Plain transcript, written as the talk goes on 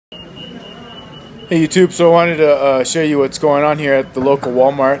Hey YouTube, so I wanted to show you what's going on here at the local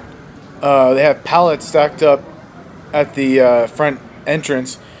Walmart. They have pallets stacked up at the front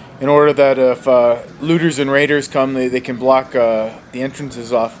entrance in order that if looters and raiders come, they can block the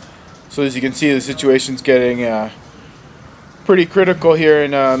entrances off. So as you can see, the situation's getting pretty critical here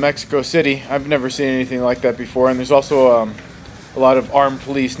in Mexico City. I've never seen anything like that before, and there's also a lot of armed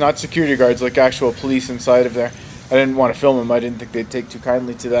police, not security guards, like actual police inside of there. I didn't want to film them. I didn't think they'd take too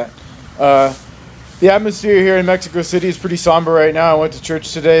kindly to that. The atmosphere here in Mexico City is pretty somber right now. I went to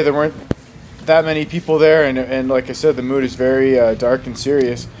church today. There weren't that many people there, and like I said, the mood is very dark and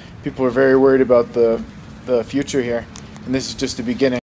serious. People are very worried about the future here, and this is just the beginning.